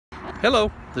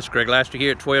Hello, this is Greg Laster here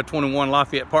at 1221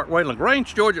 Lafayette Parkway,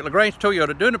 LaGrange, Georgia, at LaGrange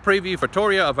Toyota, doing a preview for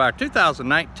Toria of our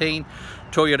 2019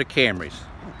 Toyota Camrys.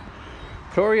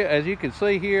 Toria, as you can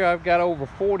see here, I've got over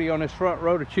 40 on this front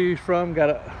row to choose from.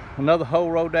 Got another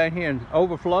whole row down here in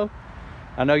overflow.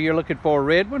 I know you're looking for a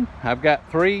red one. I've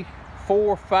got 3,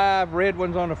 4, 5 red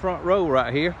ones on the front row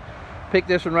right here. Pick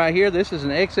this one right here. This is an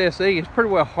XSE. It's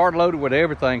pretty well hard loaded with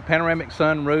everything. Panoramic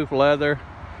sunroof, leather,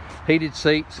 heated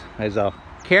seats. There's a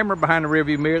camera behind the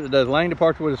rearview mirror that does lane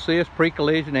departure with assist,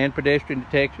 pre-collision, and pedestrian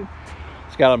detection.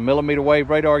 It's got a millimeter wave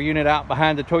radar unit out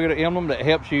behind the Toyota emblem that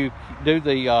helps you do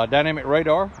the dynamic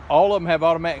radar. All of them have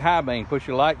automatic high beam. Push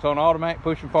your lights on automatic,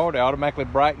 push them forward, they automatically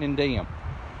brighten and dim.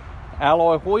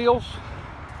 Alloy wheels,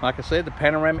 like I said, the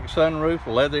panoramic sunroof,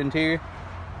 leather interior.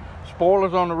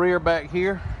 Spoilers on the rear back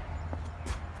here.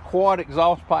 Quad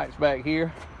exhaust pipes back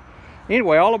here.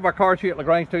 Anyway, all of our cars here at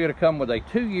LaGrange Toyota come with a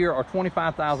 2-year or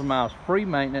 25,000 miles free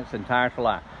maintenance and tire for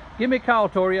life. Give me a call,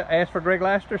 Toria. Ask for Greg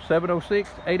Laster,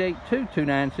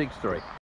 706-882-2963.